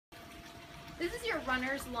This is your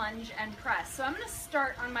runner's lunge and press. So I'm gonna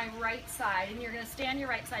start on my right side, and you're gonna stay on your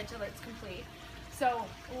right side till it's complete. So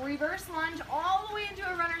reverse lunge all the way into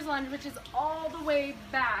a runner's lunge, which is all the way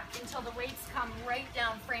back until the weights come right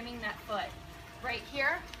down, framing that foot. Right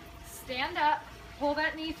here, stand up, pull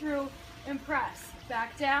that knee through, and press.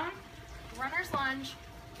 Back down, runner's lunge,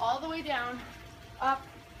 all the way down, up,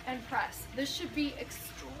 and press. This should be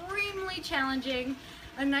extremely challenging.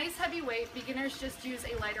 A nice heavy weight. Beginners just use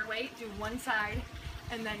a lighter weight, do one side,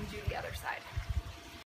 and then do the other side.